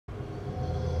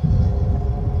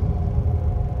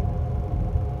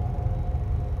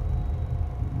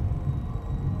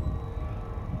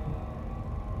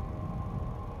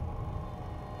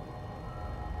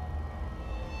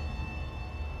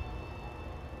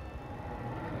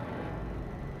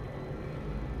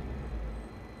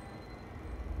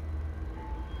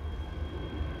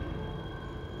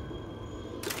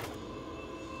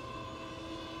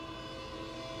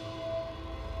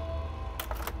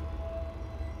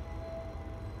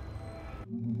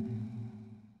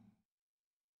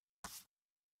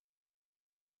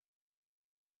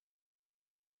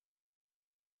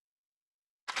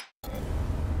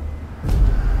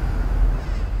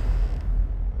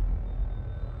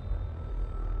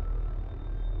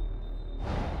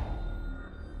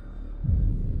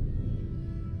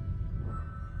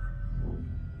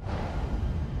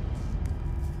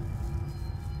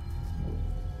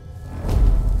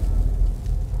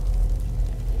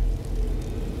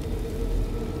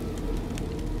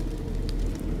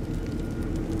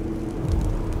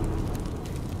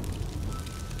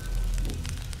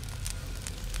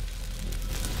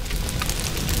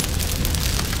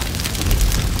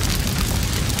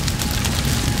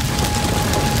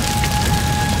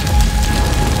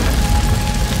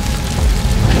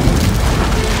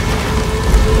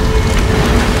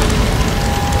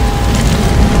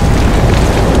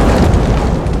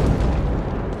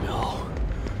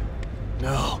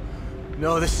No.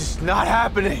 No, this is not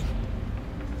happening.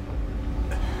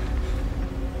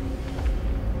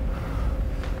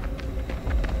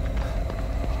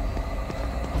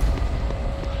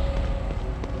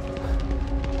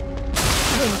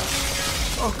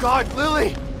 Oh God,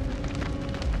 Lily!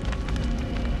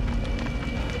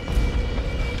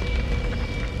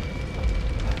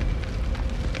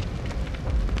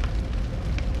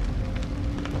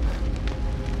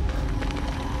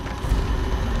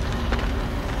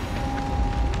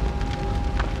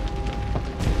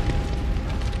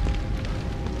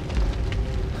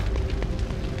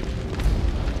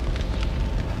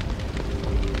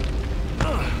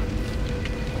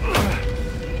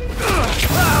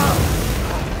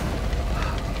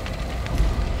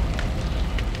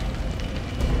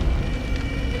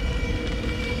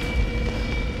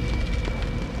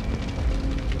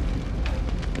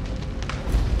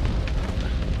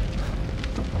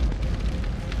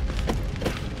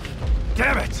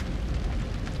 Damn it!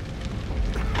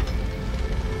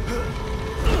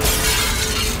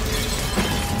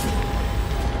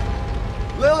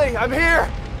 Lily, I'm here!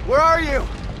 Where are you?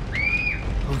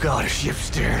 Oh God, is she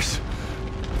upstairs?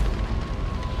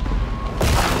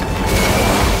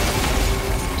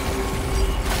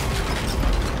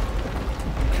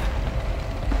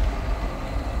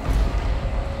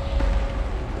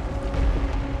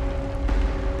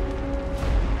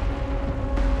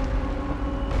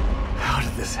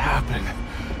 This happen?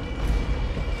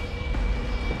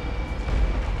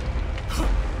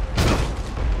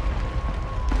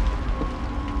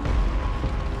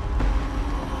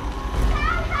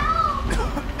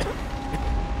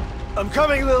 I'm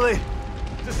coming, Lily.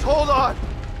 Just hold on.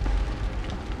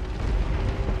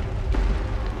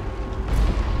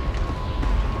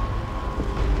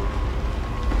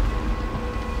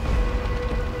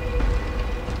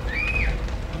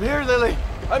 I'm here, Lily.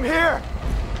 I'm here.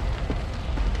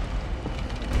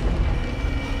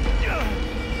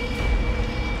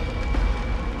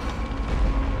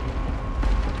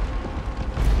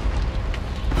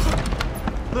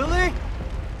 Lily?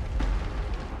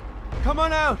 Come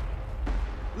on out!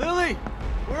 Lily!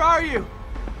 Where are you?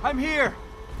 I'm here!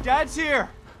 Dad's here!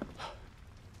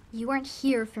 You weren't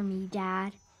here for me,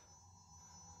 Dad.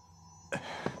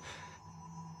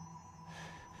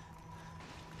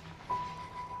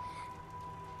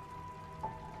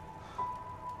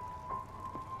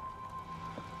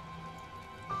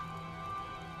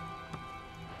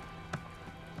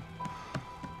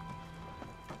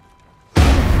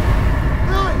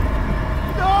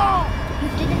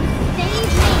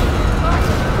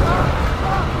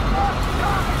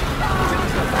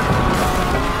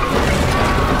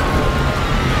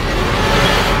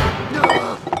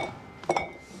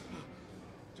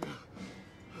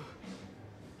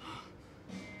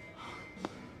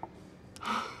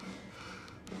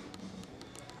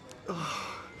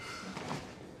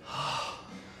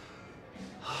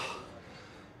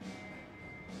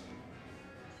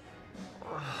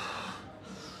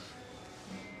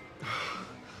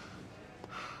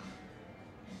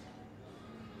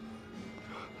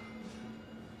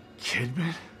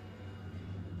 Kidman?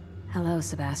 Hello,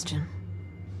 Sebastian.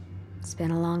 It's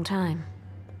been a long time.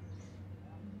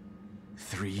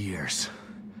 3 years.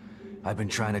 I've been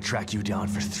trying to track you down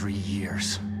for 3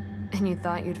 years. And you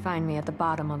thought you'd find me at the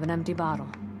bottom of an empty bottle.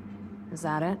 Is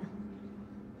that it?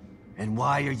 And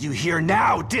why are you here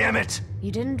now, damn it?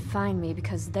 You didn't find me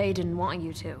because they didn't want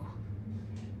you to.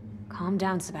 Calm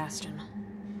down, Sebastian.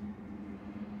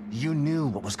 You knew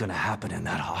what was gonna happen in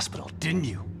that hospital, didn't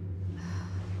you?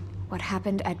 What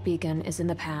happened at Beacon is in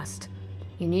the past.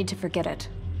 You need to forget it.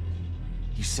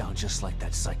 You sound just like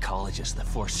that psychologist the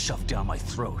Force shoved down my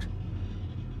throat.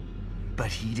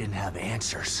 But he didn't have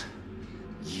answers.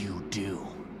 You do.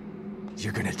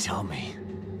 You're gonna tell me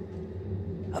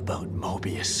about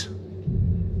Mobius.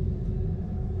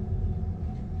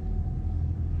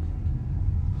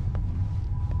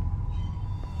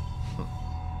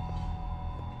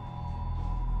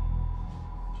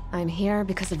 I'm here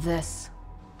because of this.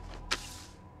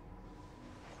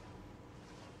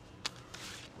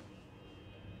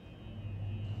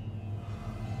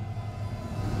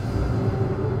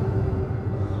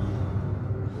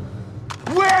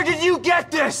 Where did you get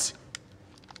this?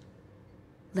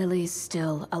 Lily's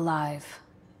still alive.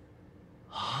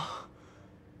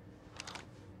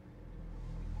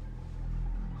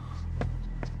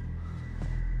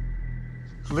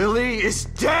 Lily is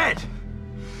dead!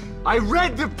 I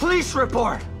read the police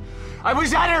report! I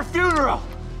was at her funeral!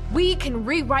 We can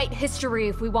rewrite history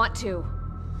if we want to.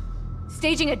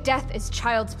 Staging a death is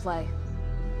child's play.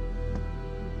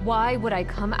 Why would I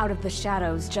come out of the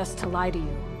shadows just to lie to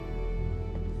you?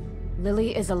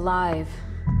 Lily is alive,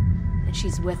 and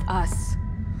she's with us.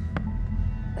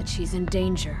 But she's in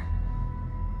danger.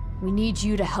 We need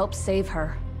you to help save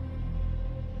her.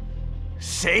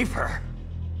 Save her?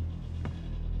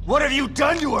 What have you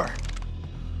done to her?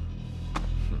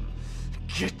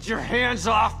 Get your hands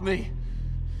off me!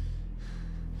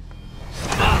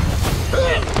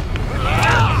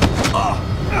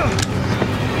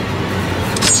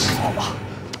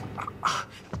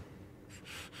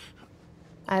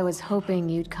 I was hoping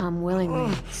you'd come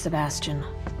willingly, Sebastian.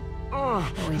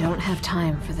 But we don't have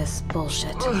time for this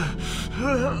bullshit.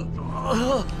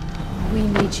 We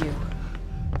need you.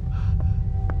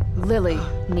 Lily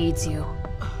needs you.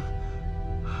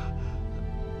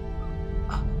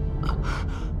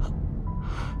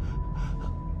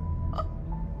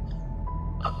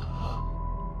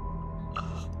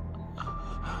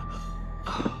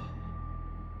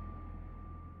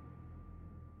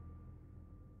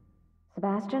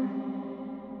 Sebastian?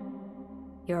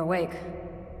 You're awake.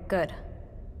 Good.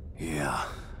 Yeah,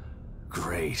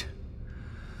 great.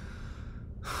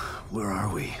 Where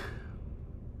are we?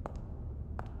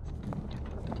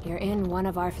 You're in one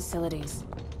of our facilities.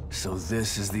 So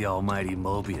this is the almighty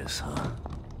Mobius, huh?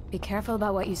 Be careful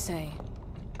about what you say.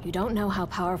 You don't know how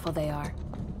powerful they are.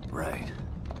 Right.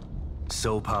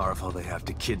 So powerful they have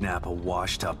to kidnap a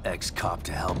washed-up ex-cop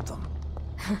to help them.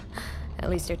 At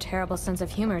least your terrible sense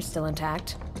of humor is still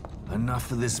intact.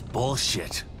 Enough of this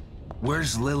bullshit.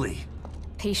 Where's Lily?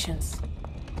 Patience.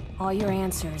 All your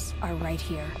answers are right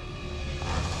here.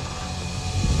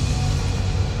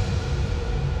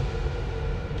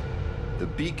 The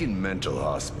Beacon Mental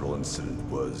Hospital incident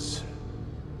was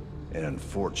an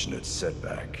unfortunate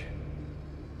setback.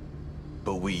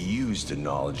 But we used the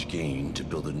knowledge gained to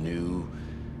build a new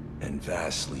and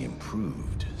vastly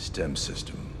improved STEM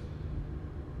system.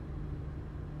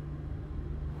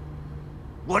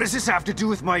 What does this have to do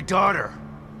with my daughter?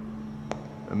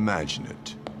 Imagine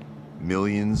it.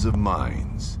 Millions of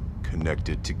minds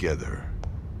connected together.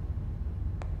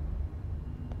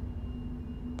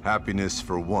 Happiness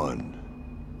for one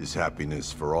is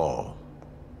happiness for all.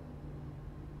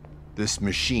 This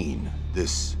machine,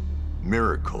 this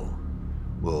miracle,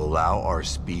 will allow our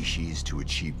species to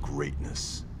achieve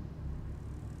greatness.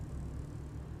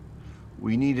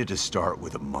 We needed to start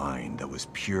with a mind that was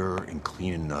pure and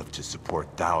clean enough to support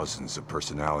thousands of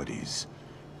personalities.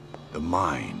 The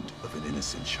mind of an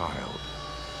innocent child.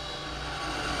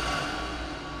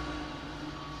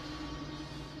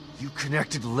 You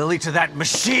connected Lily to that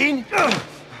machine?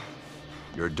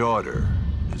 Your daughter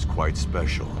is quite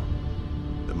special.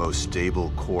 The most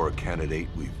stable core candidate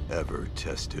we've ever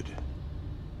tested.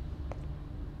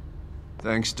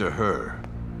 Thanks to her,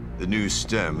 the new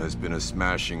STEM has been a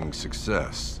smashing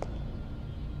success.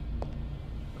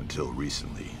 Until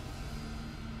recently.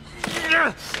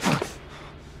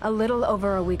 A little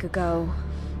over a week ago,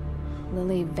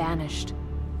 Lily vanished.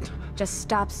 Just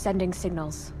stopped sending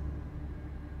signals.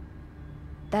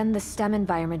 Then the STEM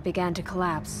environment began to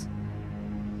collapse.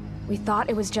 We thought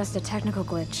it was just a technical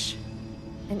glitch.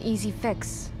 An easy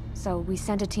fix, so we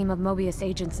sent a team of Mobius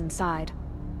agents inside.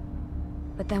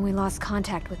 But then we lost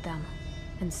contact with them,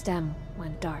 and STEM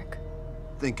went dark.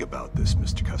 Think about this,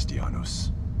 Mr.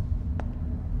 Castellanos.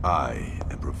 I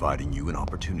am providing you an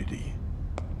opportunity.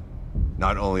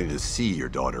 Not only to see your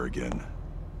daughter again,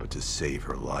 but to save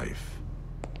her life.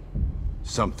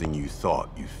 Something you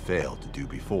thought you failed to do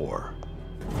before.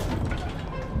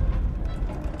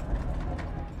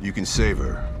 You can save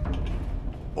her,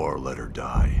 or let her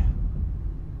die.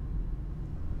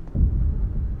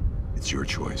 It's your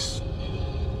choice.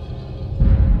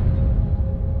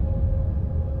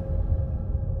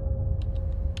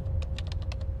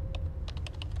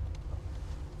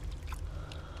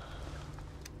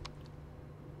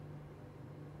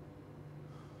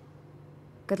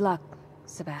 Good luck,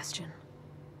 Sebastian.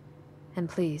 And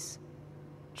please,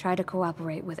 try to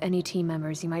cooperate with any team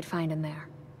members you might find in there.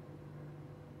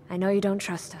 I know you don't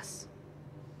trust us,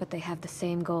 but they have the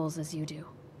same goals as you do.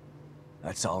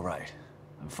 That's all right.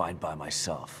 I'm fine by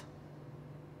myself.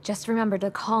 Just remember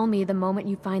to call me the moment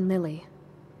you find Lily,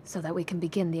 so that we can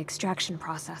begin the extraction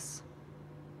process.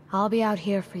 I'll be out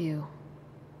here for you.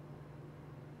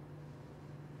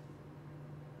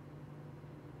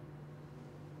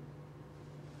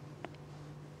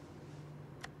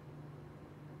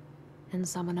 And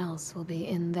someone else will be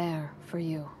in there for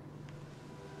you.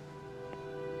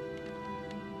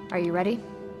 Are you ready?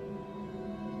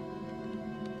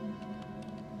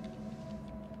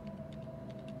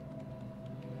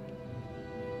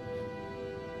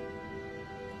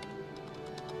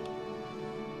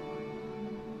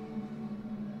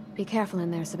 Be careful in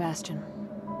there, Sebastian.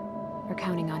 We're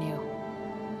counting on you.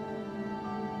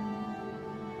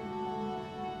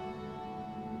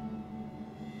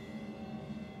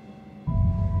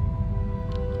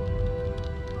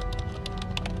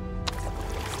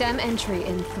 STEM entry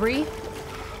in 3,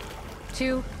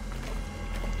 2,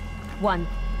 1.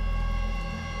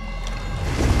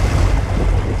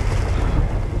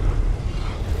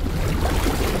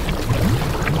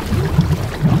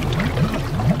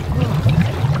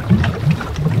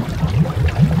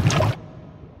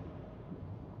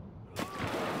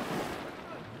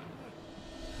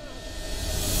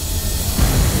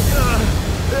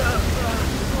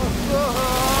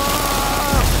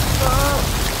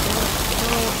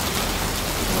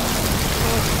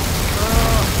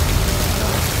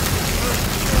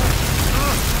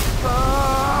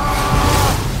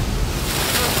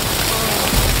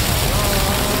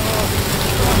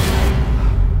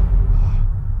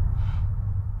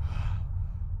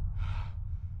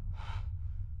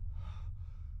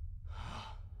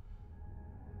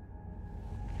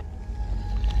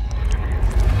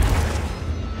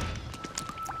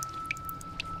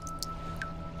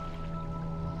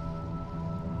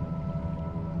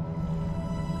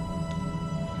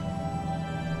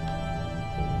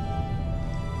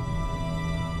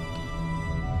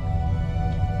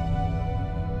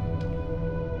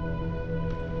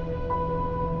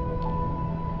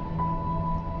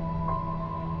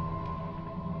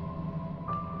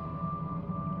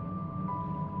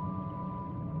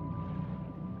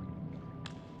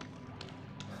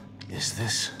 Is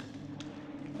this...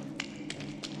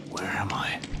 Where am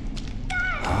I?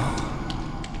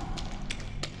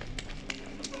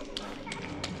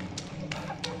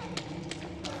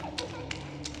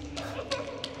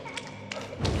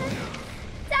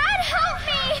 Dad, help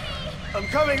me! I'm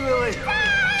coming, Lily!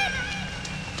 Dad!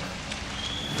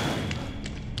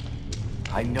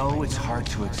 I know it's hard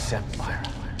to accept, Myra.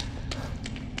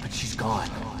 But she's gone.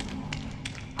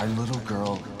 Our little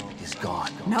girl is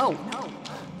gone. No.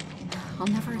 I'll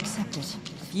never accept it.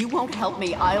 If you won't help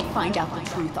me, I'll find out the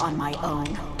truth on my own.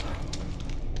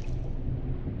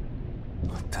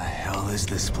 What the hell is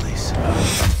this place?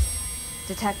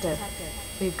 Detective,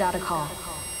 we've got a call.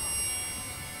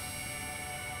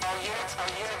 All units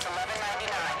 1199.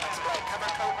 Exploit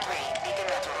cover code 3, Beacon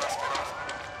Mental Hospital.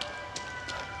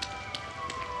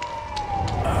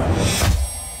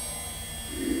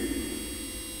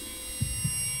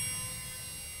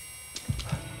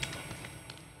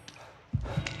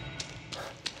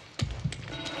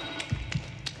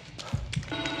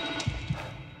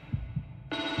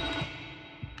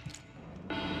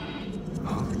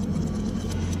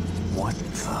 What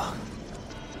the...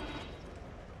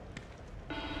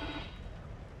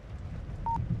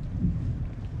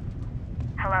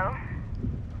 Hello?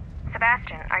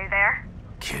 Sebastian, are you there?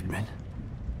 Kidman?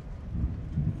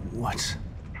 What?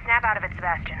 Snap out of it,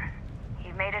 Sebastian.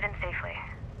 You've made it in safely.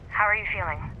 How are you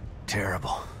feeling?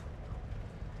 Terrible.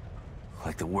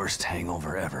 Like the worst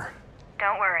hangover ever.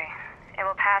 Don't worry. It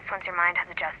will pass once your mind has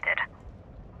adjusted.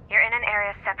 You're in an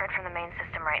area separate from the main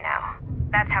system right now.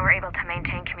 That's how we're able to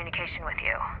maintain communication with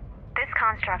you. This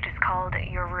construct is called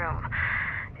your room.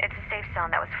 It's a safe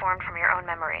zone that was formed from your own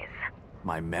memories.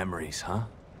 My memories, huh?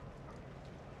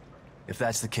 If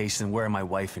that's the case, then where are my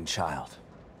wife and child?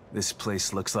 This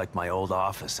place looks like my old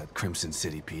office at Crimson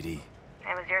City PD.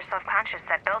 It was your subconscious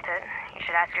that built it. You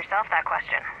should ask yourself that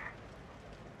question.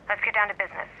 Let's get down to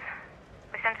business.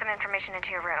 We sent some information into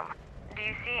your room. Do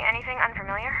you see anything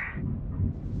unfamiliar?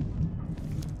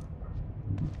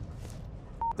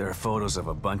 There are photos of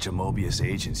a bunch of Mobius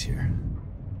agents here.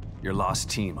 Your lost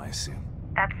team, I assume.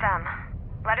 That's them.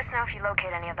 Let us know if you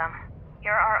locate any of them.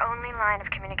 You're our only line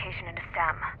of communication into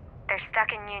STEM. They're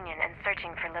stuck in Union and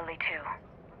searching for Lily too.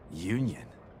 Union?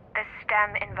 This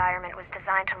STEM environment was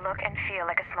designed to look and feel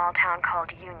like a small town called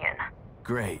Union.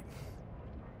 Great.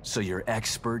 So your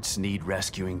experts need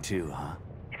rescuing too, huh?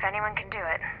 If anyone can do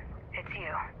it, it's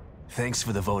you. Thanks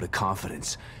for the vote of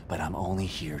confidence, but I'm only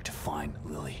here to find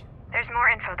Lily. There's more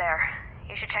info there.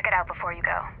 You should check it out before you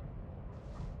go.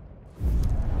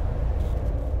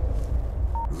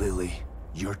 Lily,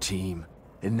 your team,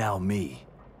 and now me.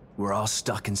 We're all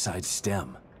stuck inside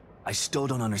STEM. I still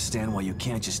don't understand why you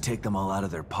can't just take them all out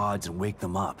of their pods and wake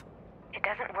them up. It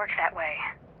doesn't work that way.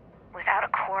 Without a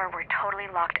core, we're totally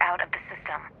locked out of the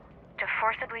system. To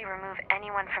forcibly remove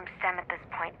anyone from STEM at this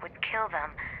point would kill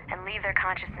them and leave their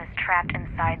consciousness trapped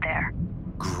inside there.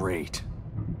 Great.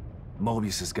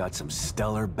 Mobius has got some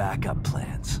stellar backup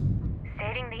plans.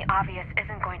 Stating the obvious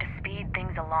isn't going to speed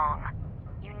things along.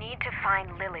 You need to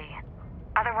find Lily.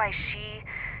 Otherwise she,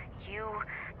 you,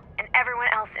 and everyone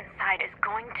else inside is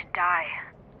going to die.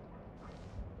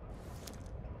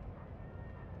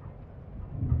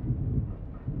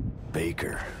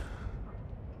 Baker.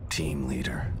 Team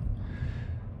leader.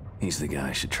 He's the guy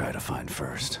I should try to find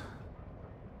first.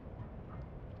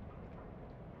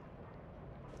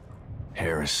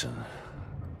 Harrison.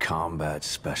 Combat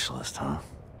specialist, huh?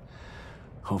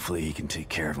 Hopefully he can take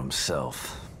care of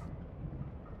himself.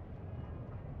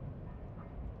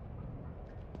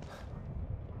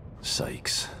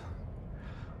 Sykes.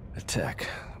 A tech,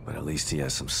 but at least he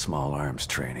has some small arms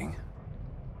training.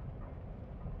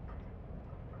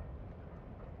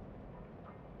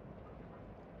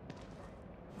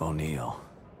 O'Neill.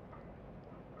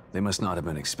 They must not have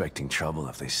been expecting trouble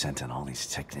if they sent in all these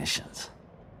technicians.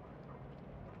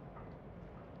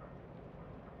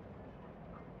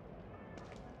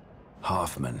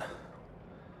 Hoffman.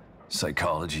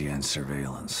 Psychology and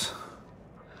surveillance.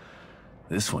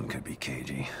 This one could be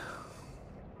cagey.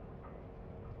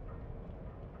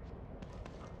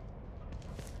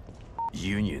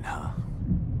 Union, huh?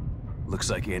 Looks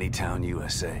like Anytown,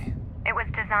 USA. It was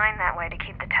designed that way to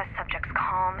keep the test subjects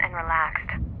calm and relaxed.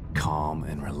 Calm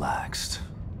and relaxed.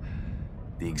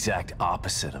 The exact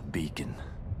opposite of Beacon.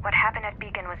 What happened at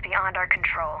Beacon was beyond our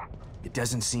control. It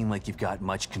doesn't seem like you've got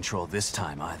much control this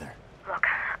time either. Look,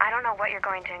 I don't know what you're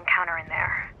going to encounter in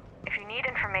there. If you need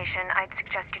information, I'd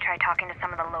suggest you try talking to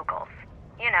some of the locals.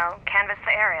 You know, canvass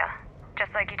the area.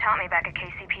 Just like you taught me back at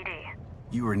KCPD.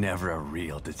 You were never a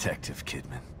real detective,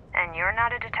 Kidman. And you're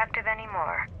not a detective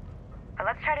anymore. But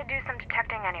let's try to do some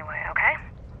detecting anyway, okay?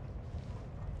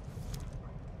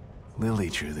 Lily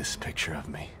drew this picture of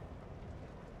me.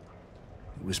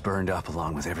 It was burned up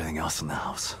along with everything else in the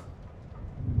house.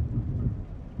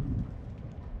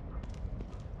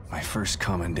 My first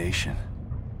commendation.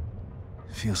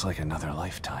 Feels like another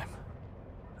lifetime.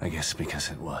 I guess because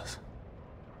it was.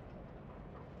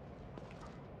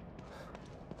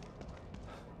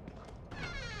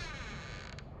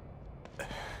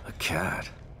 A cat?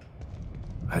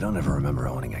 I don't ever remember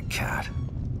owning a cat.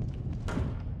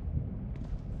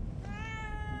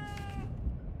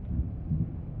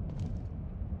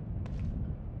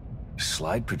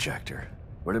 Slide projector?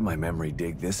 Where did my memory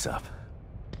dig this up?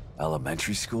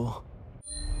 Elementary school?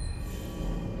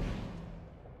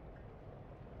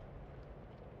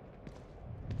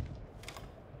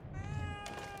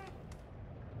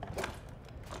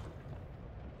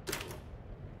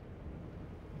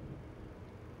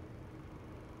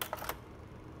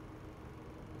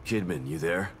 Kidman, you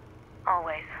there?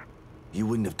 Always. You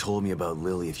wouldn't have told me about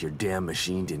Lily if your damn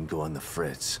machine didn't go on the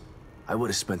fritz. I would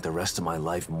have spent the rest of my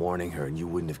life mourning her and you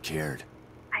wouldn't have cared.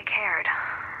 I cared,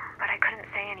 but I couldn't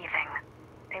say anything.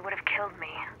 They would have killed me.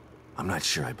 I'm not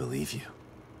sure I believe you.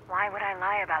 Why would I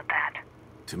lie about that?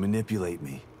 To manipulate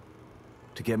me.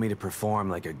 To get me to perform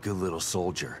like a good little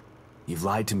soldier. You've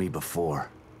lied to me before.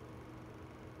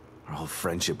 Our whole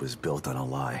friendship was built on a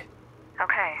lie.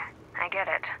 Okay, I get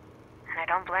it. And I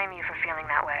don't blame you for feeling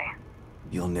that way.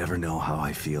 You'll never know how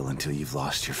I feel until you've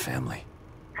lost your family.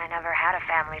 I never had a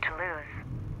family to lose.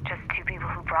 Just two people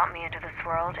who brought me into this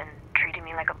world and treated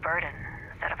me like a burden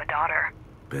instead of a daughter.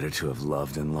 Better to have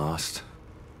loved and lost?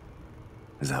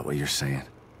 Is that what you're saying?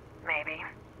 Maybe.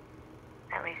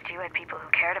 At least you had people who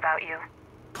cared about you.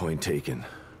 Point taken.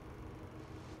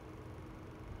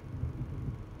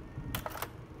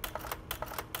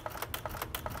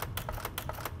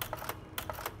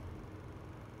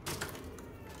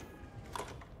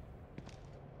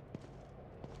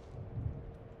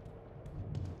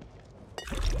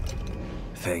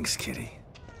 Thanks, Kitty.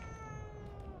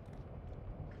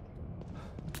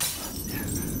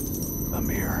 A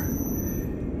mirror.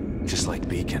 Just like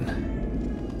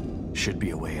Beacon. Should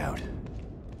be a way out.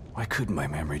 Why couldn't my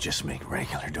memory just make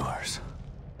regular doors?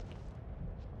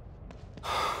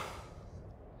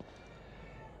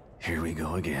 Here we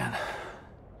go again.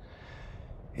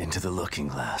 Into the looking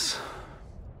glass.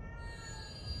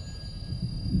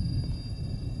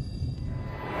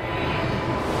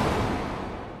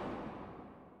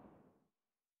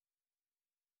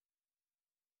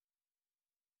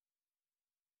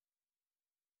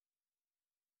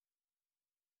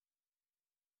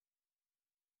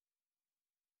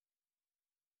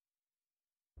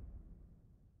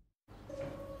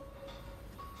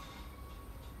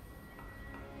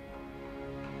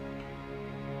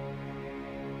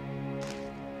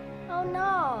 Oh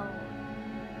no.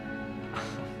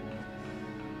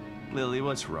 Lily,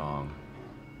 what's wrong?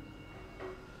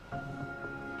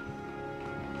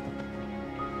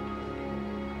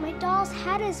 My doll's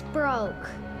head is broke.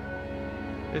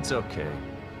 It's okay.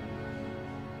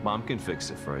 Mom can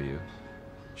fix it for you.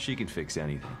 She can fix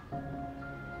anything.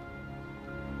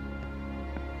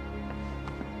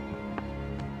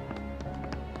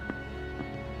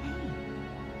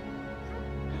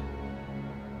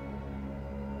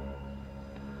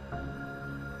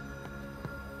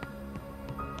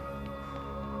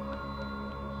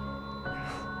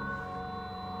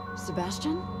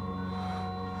 Sebastian?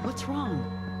 What's wrong?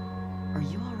 Are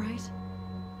you all right?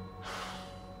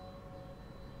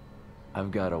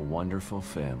 I've got a wonderful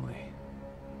family.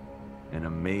 An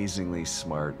amazingly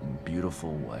smart and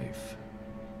beautiful wife.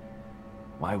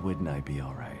 Why wouldn't I be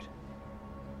all right?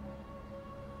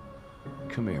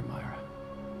 Come here, Myra.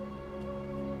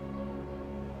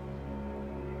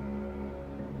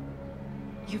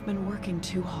 You've been working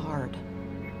too hard.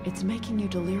 It's making you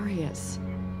delirious.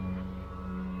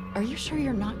 Are you sure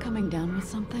you're not coming down with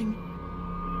something?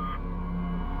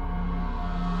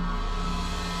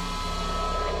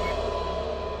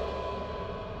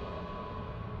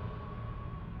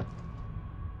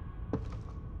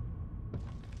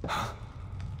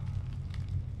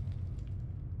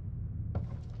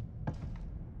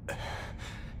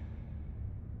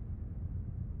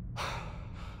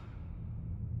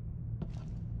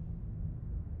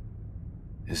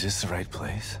 Is this the right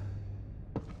place?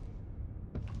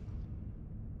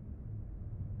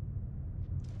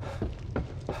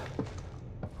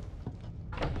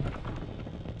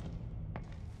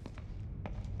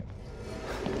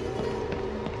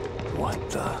 What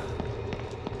the?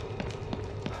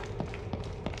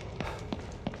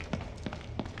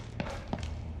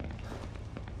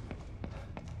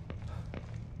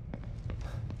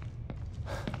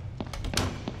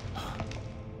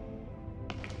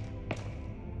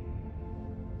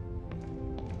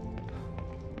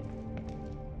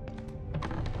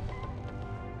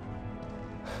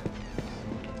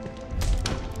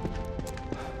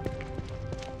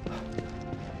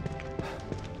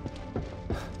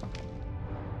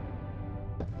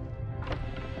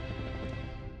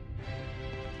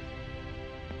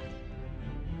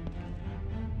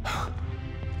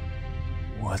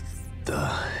 What the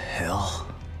hell?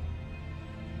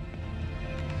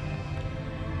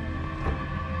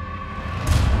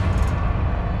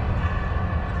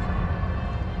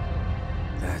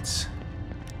 That's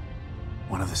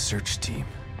one of the search team.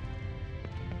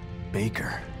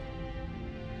 Baker.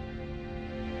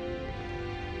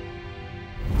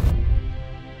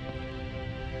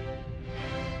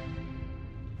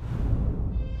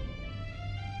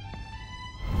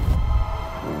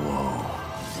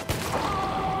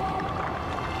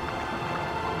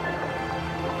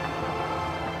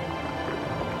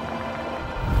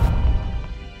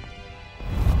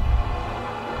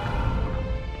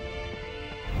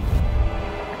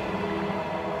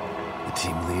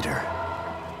 Team leader.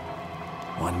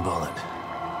 One bullet.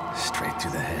 Straight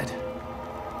through the head.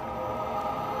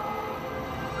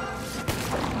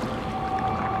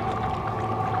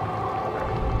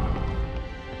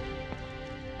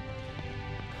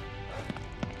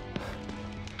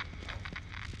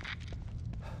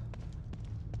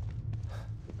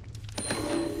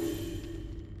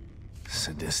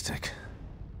 Sadistic.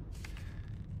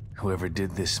 Whoever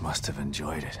did this must have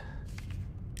enjoyed it.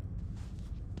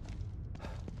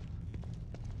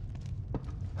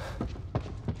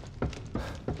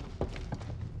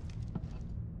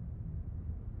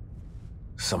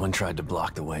 Someone tried to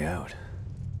block the way out.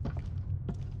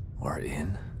 Or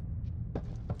in.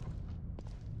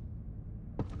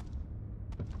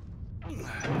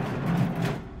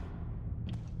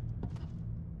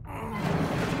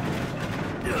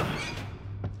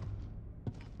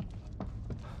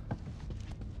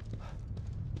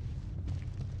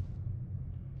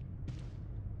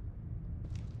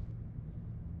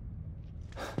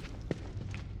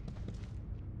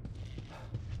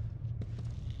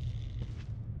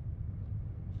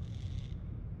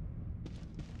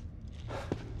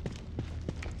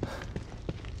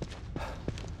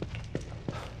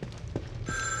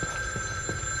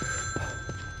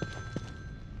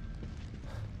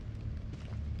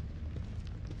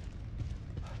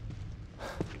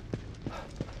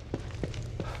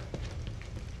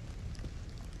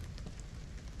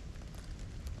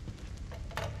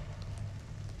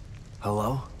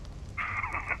 Hello?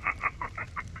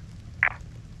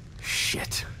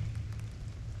 Shit.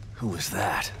 Who was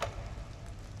that?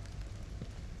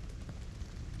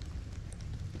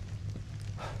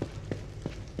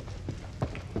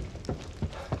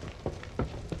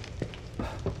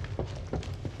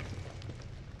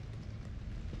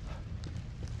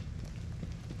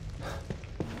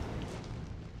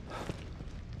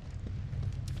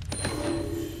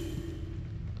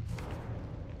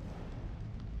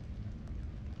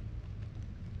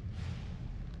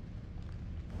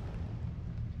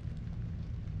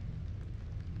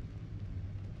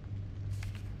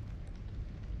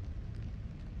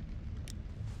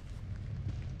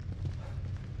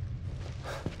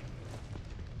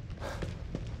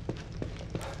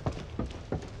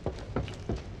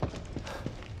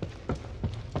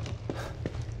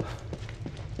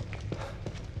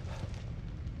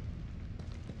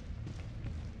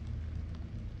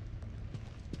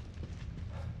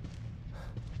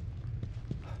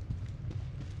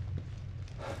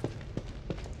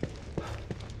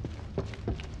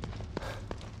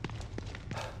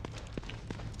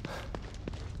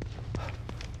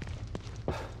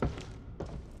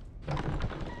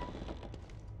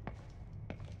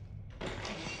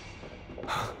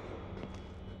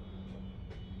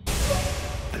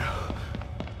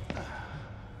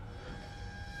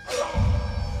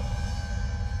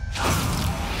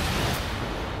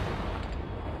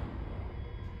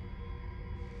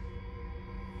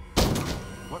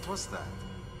 was that?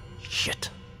 Shit.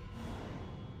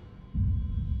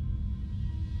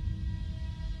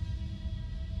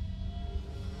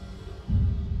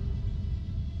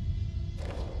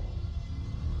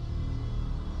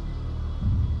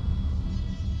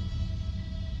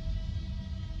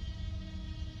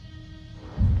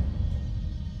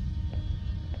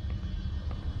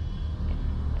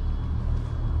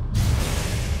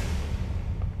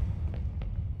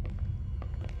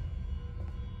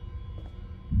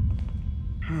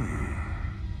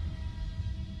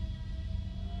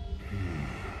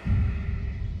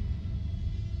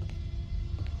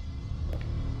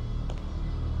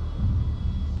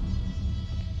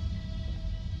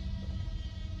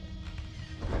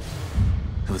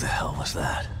 Who the hell was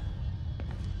that?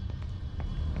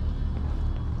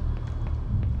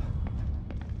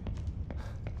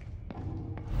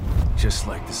 Just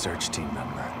like the search team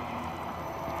member.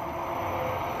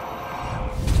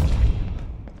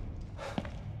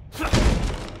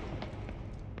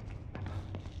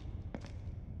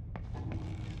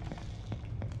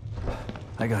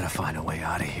 I gotta find a way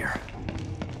out of here.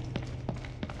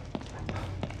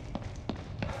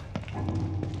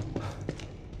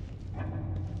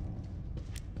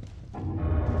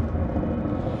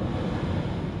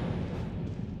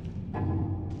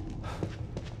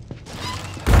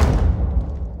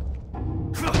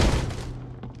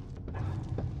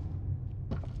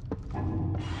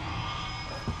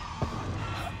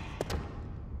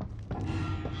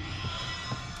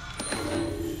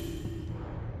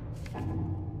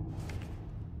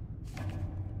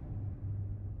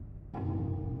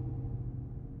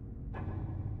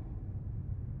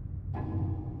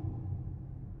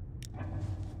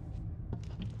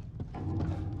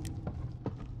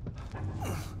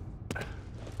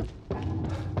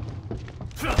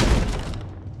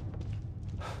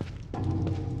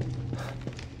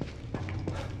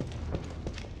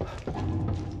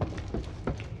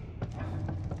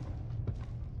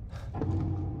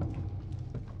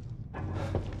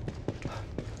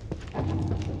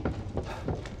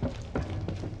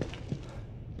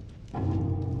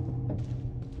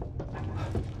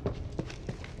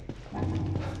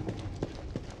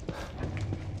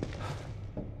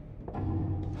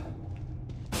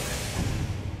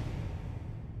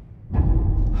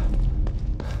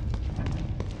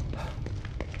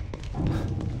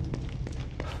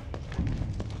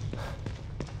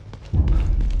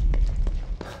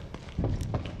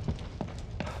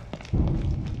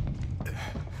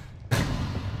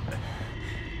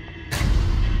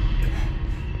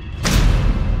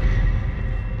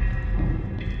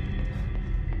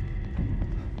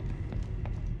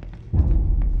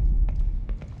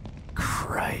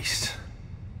 Christ.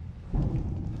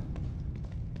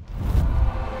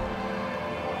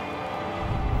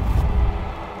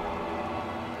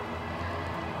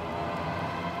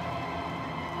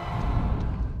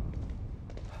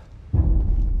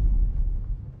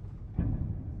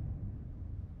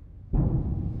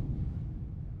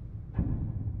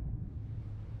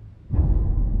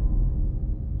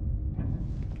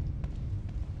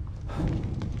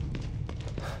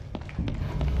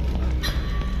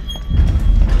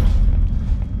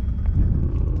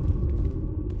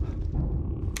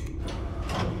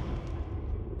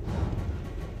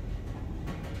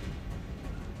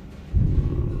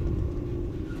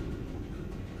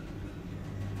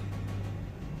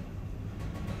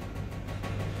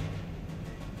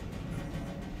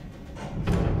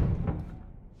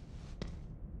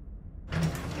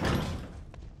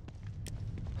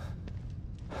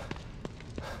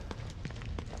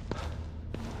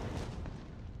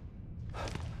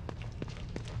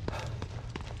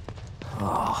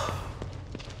 Oh.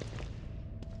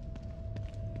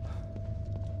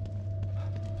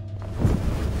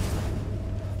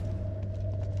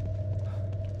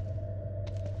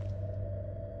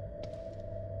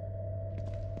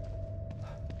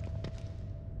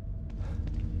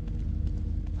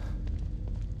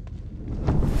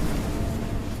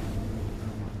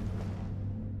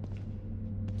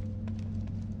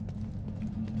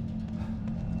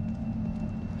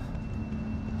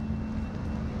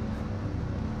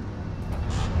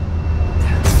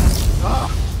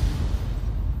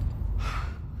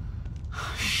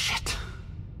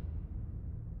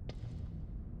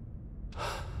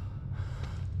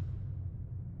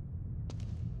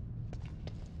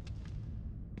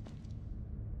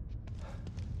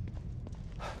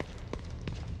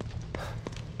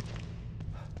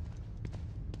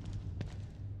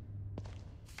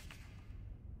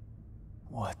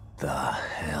 What the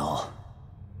hell?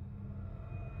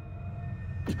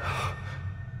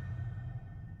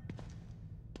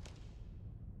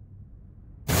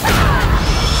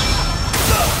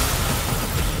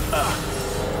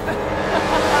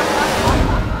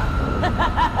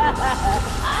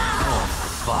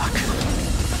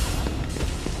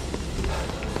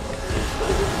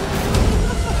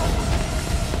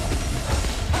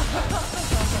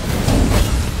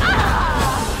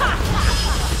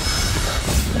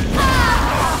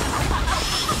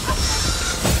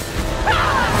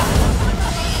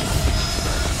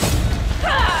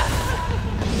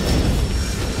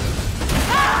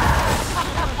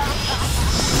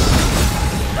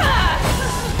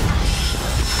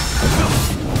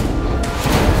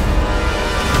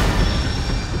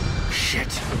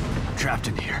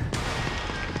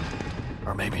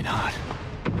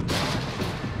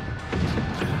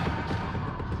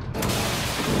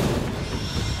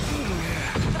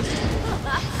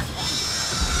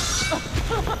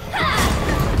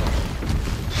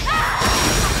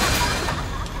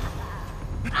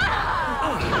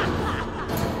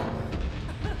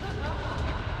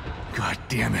 God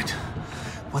damn it.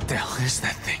 What the hell is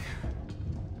that thing?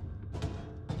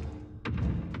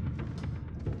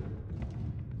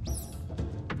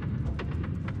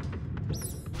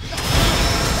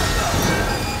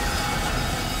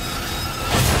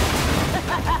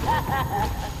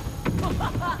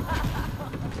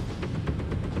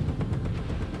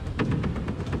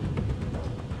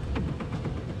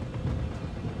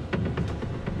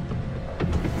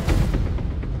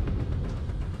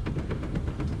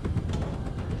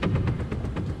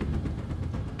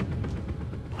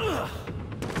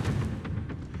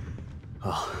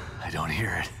 Oh, I don't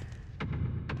hear it.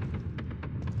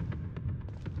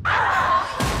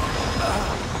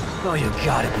 Oh, you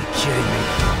gotta be kidding me.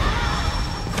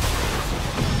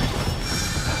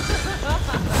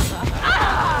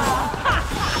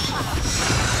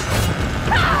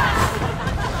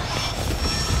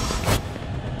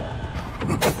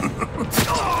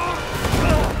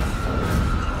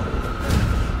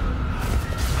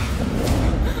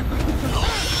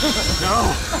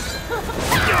 No!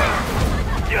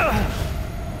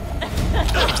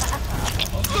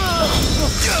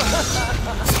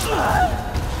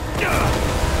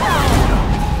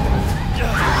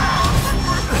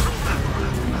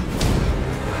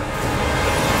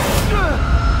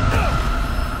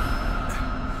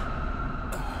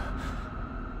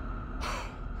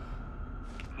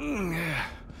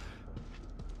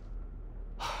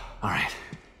 All right.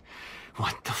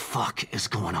 What the fuck is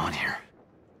going on here?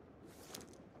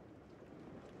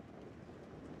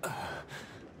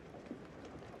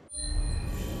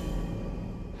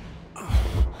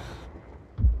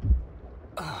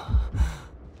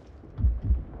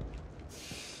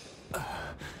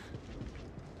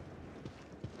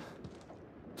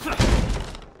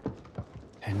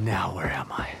 And now where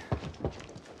am I?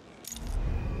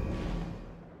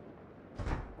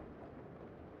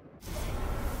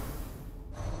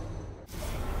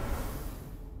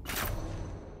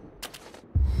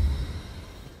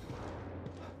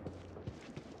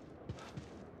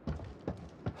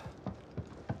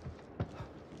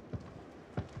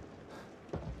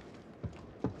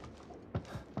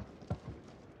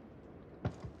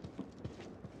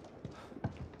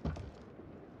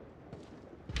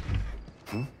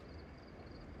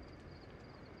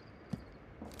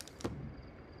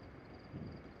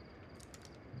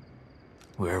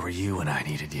 Where were you when I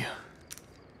needed you?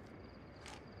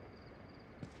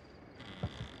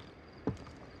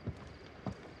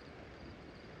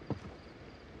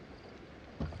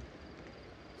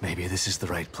 Maybe this is the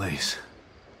right place.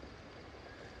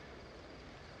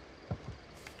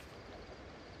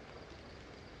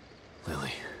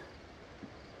 Lily,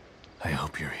 I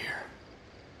hope you're here.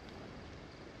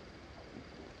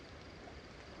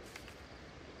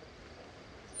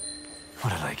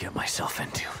 What did I get myself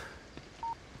into?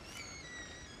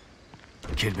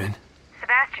 Kidman?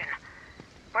 Sebastian,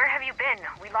 where have you been?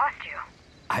 We lost you.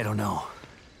 I don't know.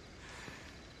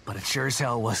 But it sure as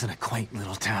hell wasn't a quaint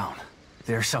little town.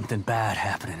 There's something bad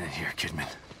happening in here, Kidman.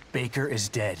 Baker is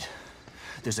dead.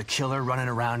 There's a killer running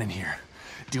around in here,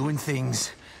 doing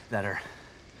things that are...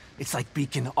 It's like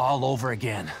Beacon all over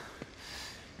again.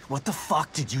 What the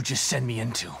fuck did you just send me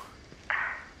into?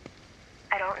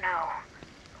 I don't know.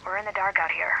 We're in the dark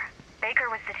out here. Baker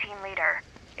was the team leader.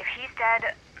 If he's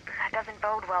dead, that doesn't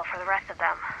bode well for the rest of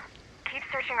them. Keep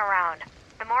searching around.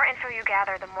 The more info you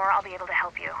gather, the more I'll be able to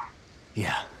help you.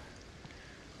 Yeah.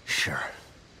 Sure.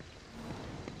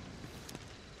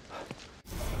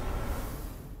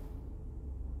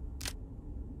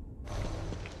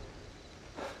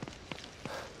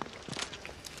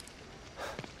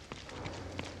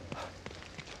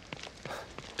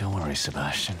 Don't worry,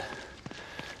 Sebastian.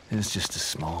 It's just a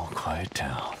small, quiet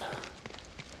town.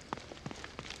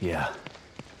 Yeah.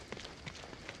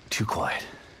 Too quiet.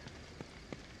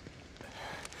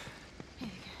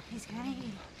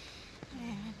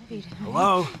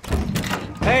 Hello?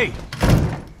 Hey!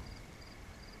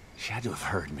 She had to have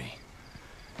heard me.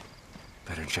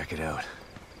 Better check it out.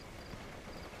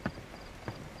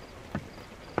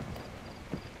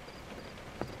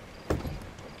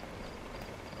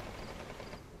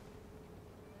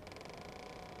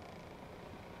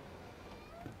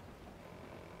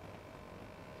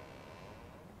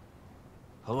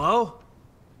 Hello?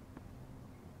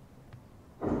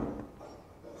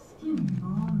 Skin and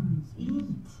bones, eat.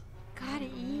 Gotta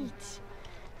eat.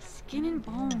 Skin and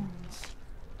bones.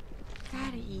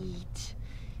 Gotta eat.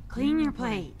 Clean your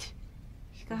plate.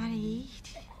 You gotta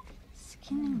eat.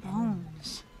 Skin and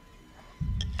bones.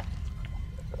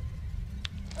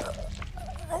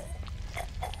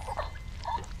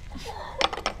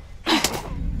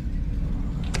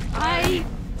 I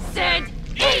said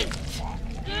eat!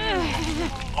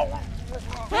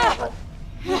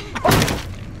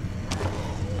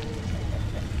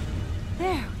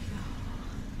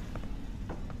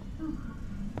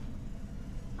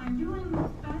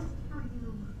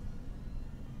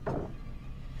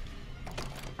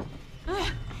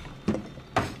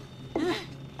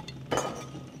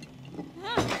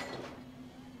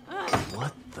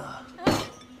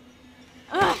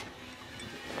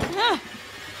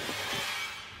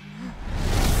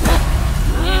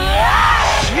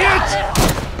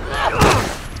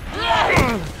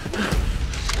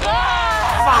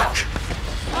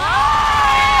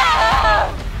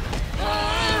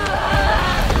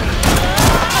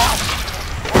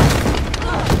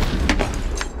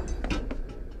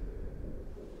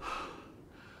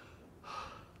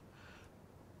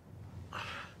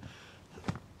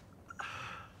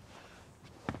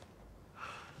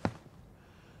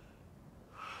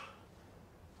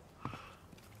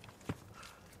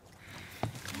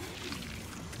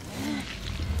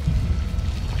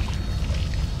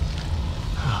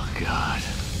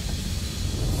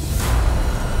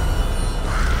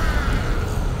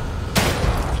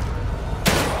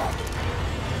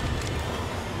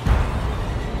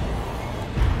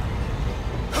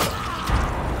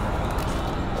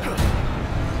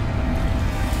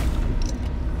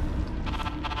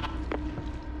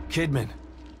 Kidman.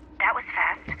 That was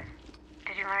fast.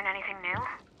 Did you learn anything new?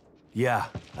 Yeah,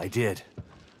 I did.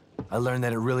 I learned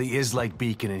that it really is like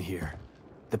Beacon in here.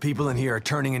 The people in here are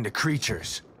turning into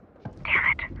creatures. Damn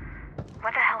it.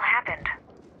 What the hell happened?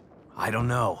 I don't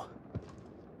know.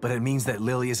 But it means that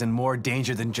Lily is in more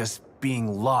danger than just being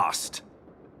lost.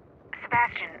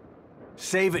 Sebastian.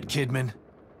 Save it, Kidman.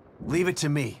 Leave it to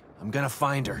me. I'm gonna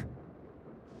find her.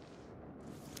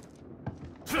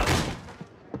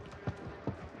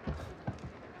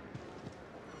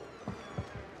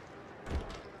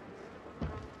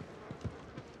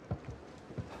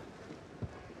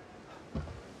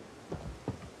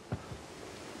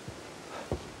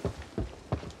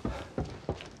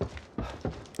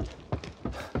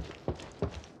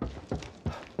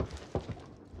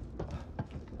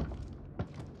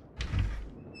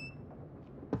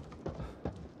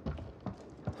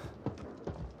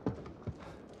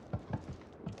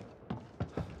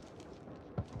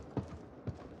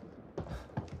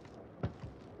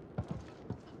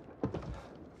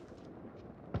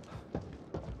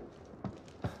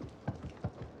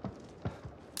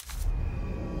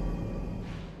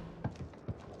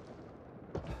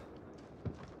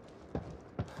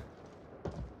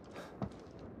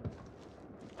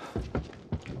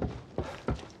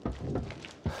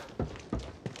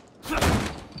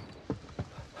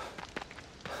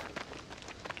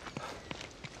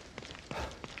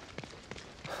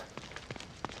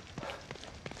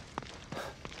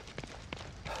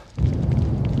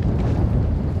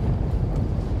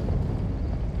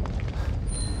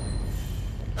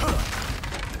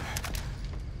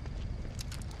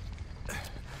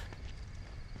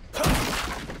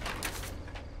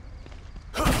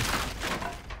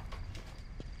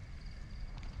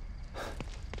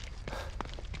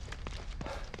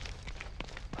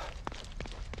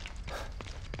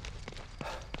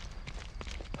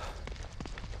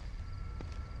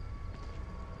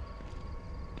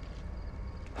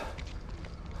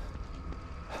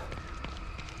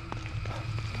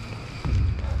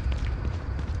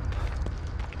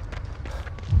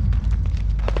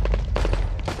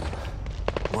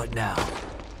 What now?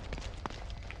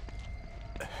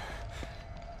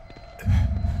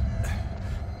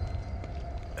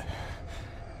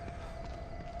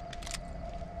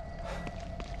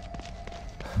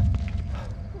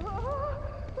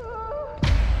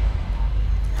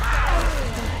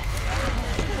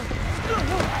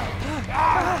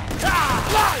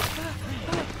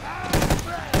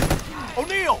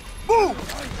 O'Neill, move!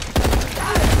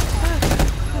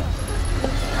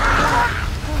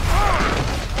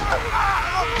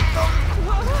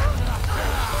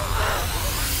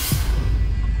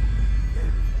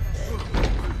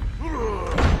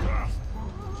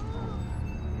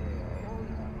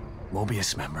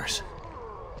 Mobius members.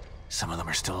 Some of them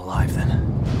are still alive then.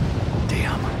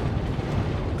 Damn.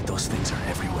 But those things are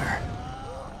everywhere.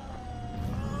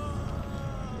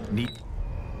 Need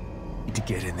to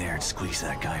get in there and squeeze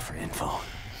that guy for info.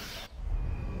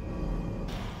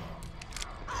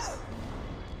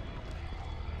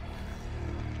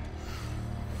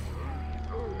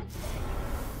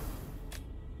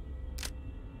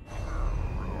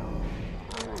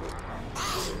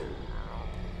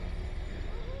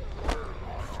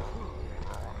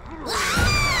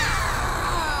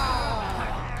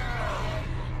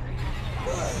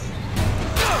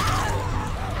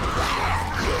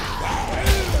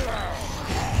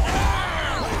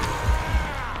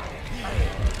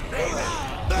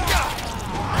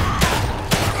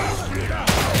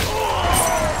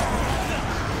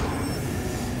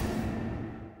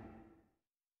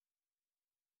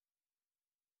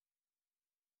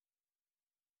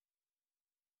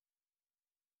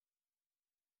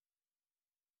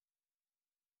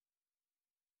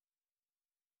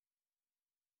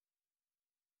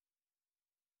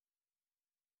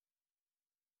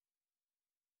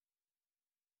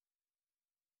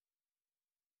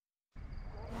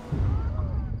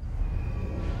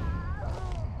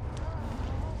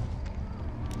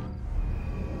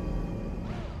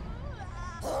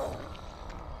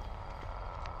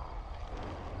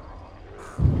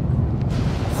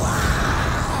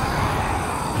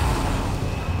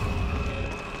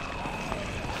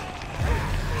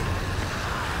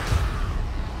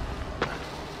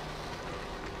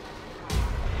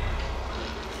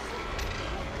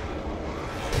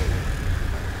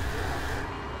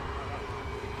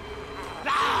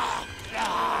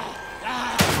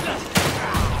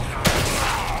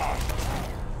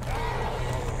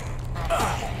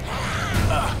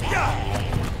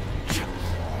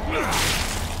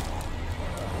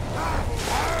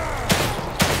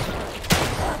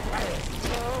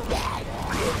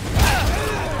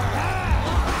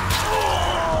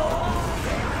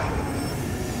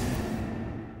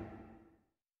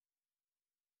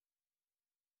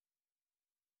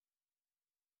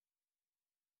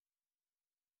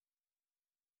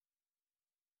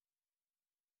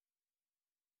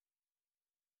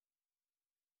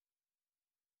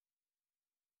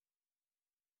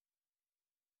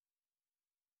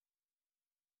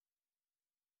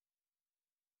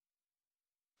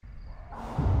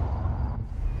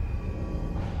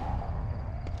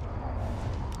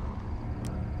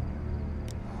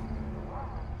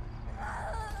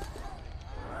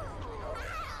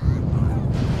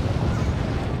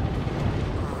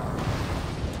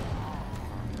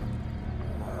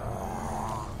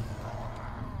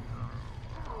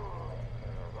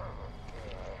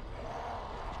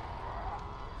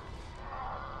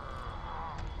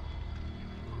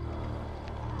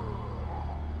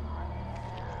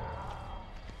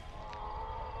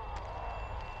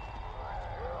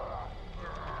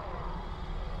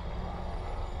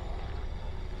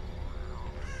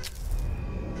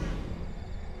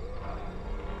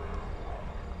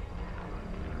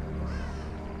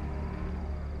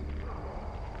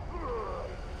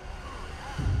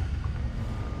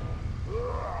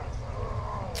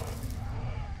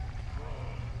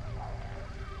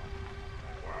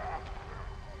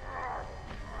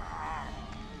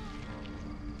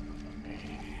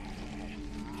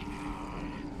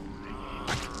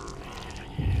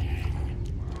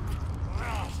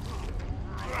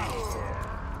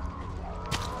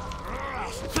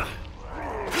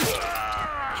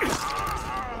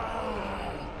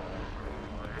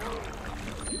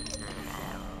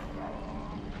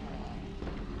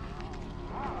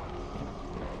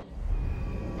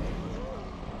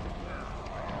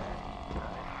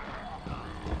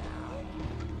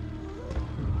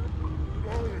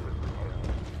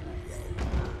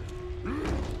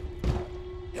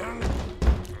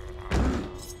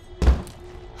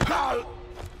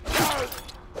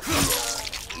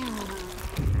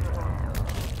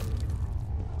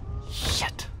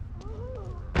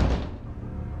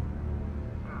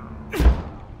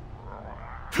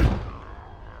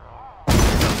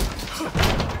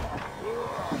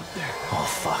 Oh,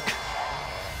 fuck.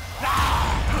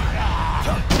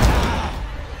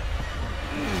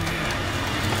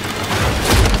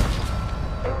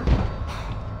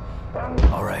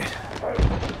 All right.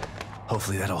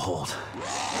 Hopefully that'll hold.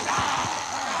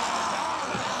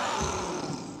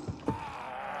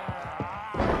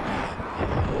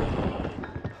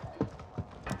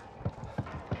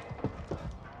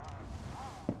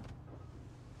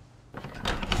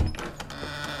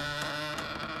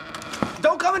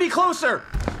 Don't come any closer!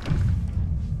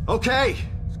 Okay,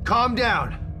 calm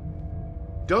down.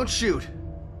 Don't shoot.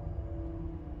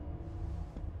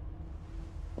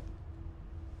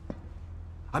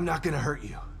 I'm not gonna hurt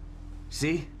you.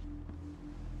 See?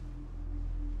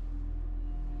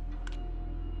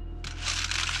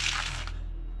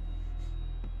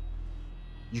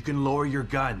 You can lower your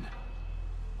gun.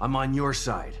 I'm on your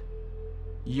side.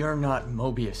 You're not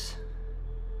Mobius.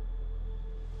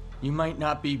 You might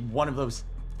not be one of those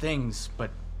things,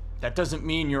 but that doesn't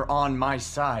mean you're on my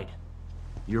side.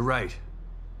 You're right.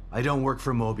 I don't work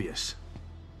for Mobius,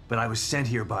 but I was sent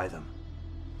here by them.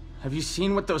 Have you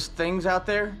seen what those things out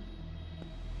there?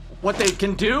 What they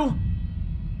can do?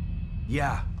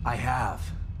 Yeah, I have.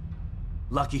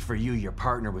 Lucky for you, your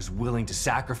partner was willing to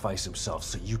sacrifice himself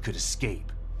so you could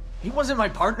escape. He wasn't my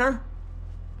partner.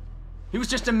 He was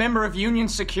just a member of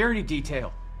Union's security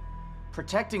detail.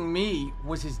 Protecting me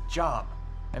was his job,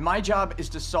 and my job is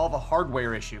to solve a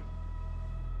hardware issue.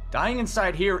 Dying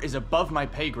inside here is above my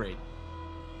pay grade.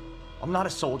 I'm not a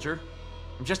soldier.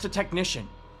 I'm just a technician.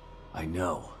 I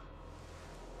know.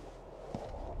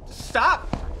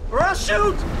 Stop, or I'll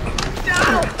shoot!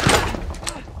 No!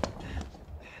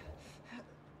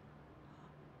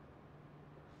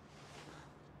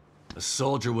 A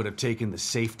soldier would have taken the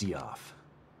safety off.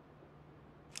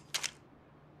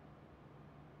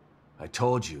 I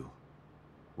told you,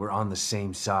 we're on the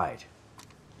same side.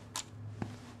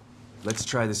 Let's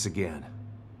try this again.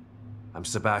 I'm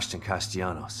Sebastian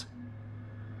Castellanos.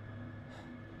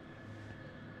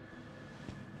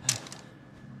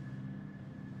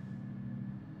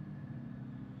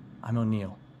 I'm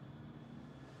O'Neill.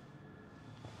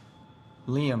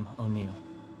 Liam O'Neill.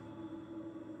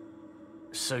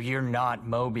 So you're not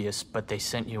Mobius, but they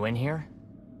sent you in here?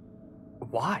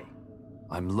 Why?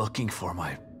 I'm looking for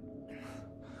my...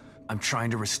 I'm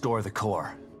trying to restore the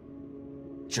core.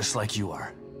 Just like you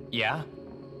are. Yeah?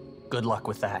 Good luck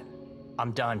with that.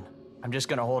 I'm done. I'm just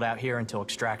gonna hold out here until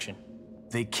extraction.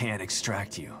 They can't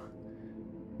extract you.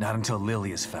 Not until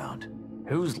Lily is found.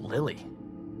 Who's Lily?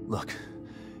 Look,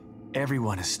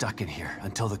 everyone is stuck in here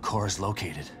until the core is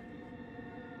located.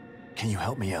 Can you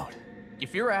help me out?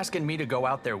 If you're asking me to go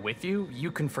out there with you, you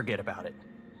can forget about it.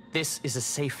 This is a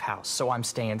safe house, so I'm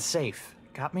staying safe.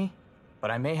 Got me?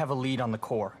 But I may have a lead on the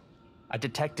core. I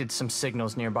detected some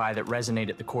signals nearby that resonate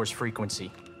at the core's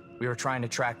frequency. We were trying to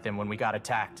track them when we got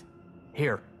attacked.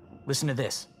 Here, listen to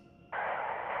this.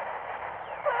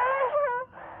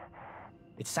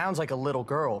 It sounds like a little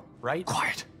girl, right?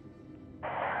 Quiet.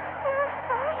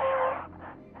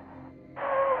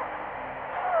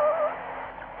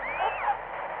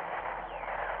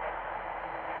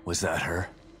 Was that her?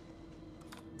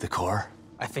 The core?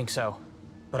 I think so.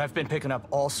 But I've been picking up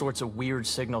all sorts of weird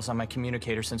signals on my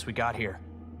communicator since we got here.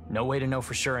 No way to know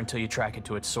for sure until you track it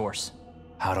to its source.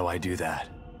 How do I do that?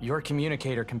 Your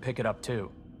communicator can pick it up too.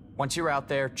 Once you're out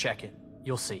there, check it.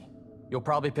 You'll see. You'll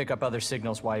probably pick up other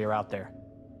signals while you're out there.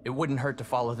 It wouldn't hurt to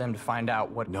follow them to find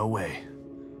out what— No way.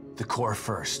 The core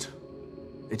first.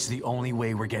 It's the only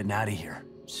way we're getting out of here.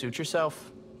 Suit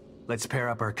yourself. Let's pair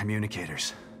up our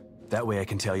communicators. That way I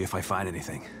can tell you if I find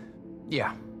anything.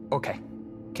 Yeah, okay.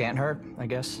 Can't hurt, I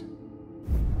guess.